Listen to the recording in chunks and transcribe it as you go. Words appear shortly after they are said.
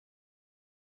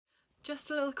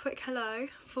Just a little quick hello.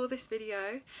 For this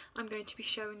video I'm going to be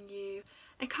showing you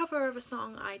a cover of a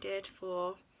song I did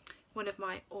for one of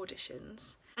my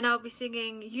auditions, and I'll be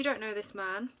singing You Don't Know This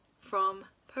Man from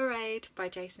Parade by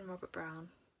Jason Robert Brown.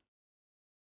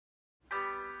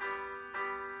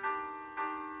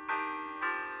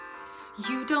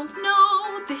 You don't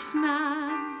know this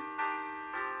man,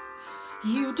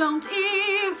 you don't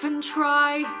even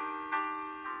try.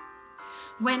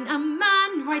 When a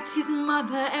man writes his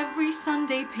mother every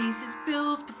Sunday, pays his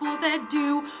bills before they're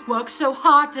due, works so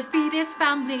hard to feed his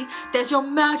family, there's your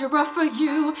murderer for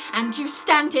you, and you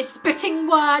stand here spitting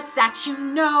words that you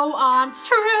know aren't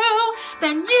true,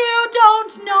 then you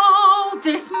don't know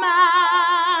this man.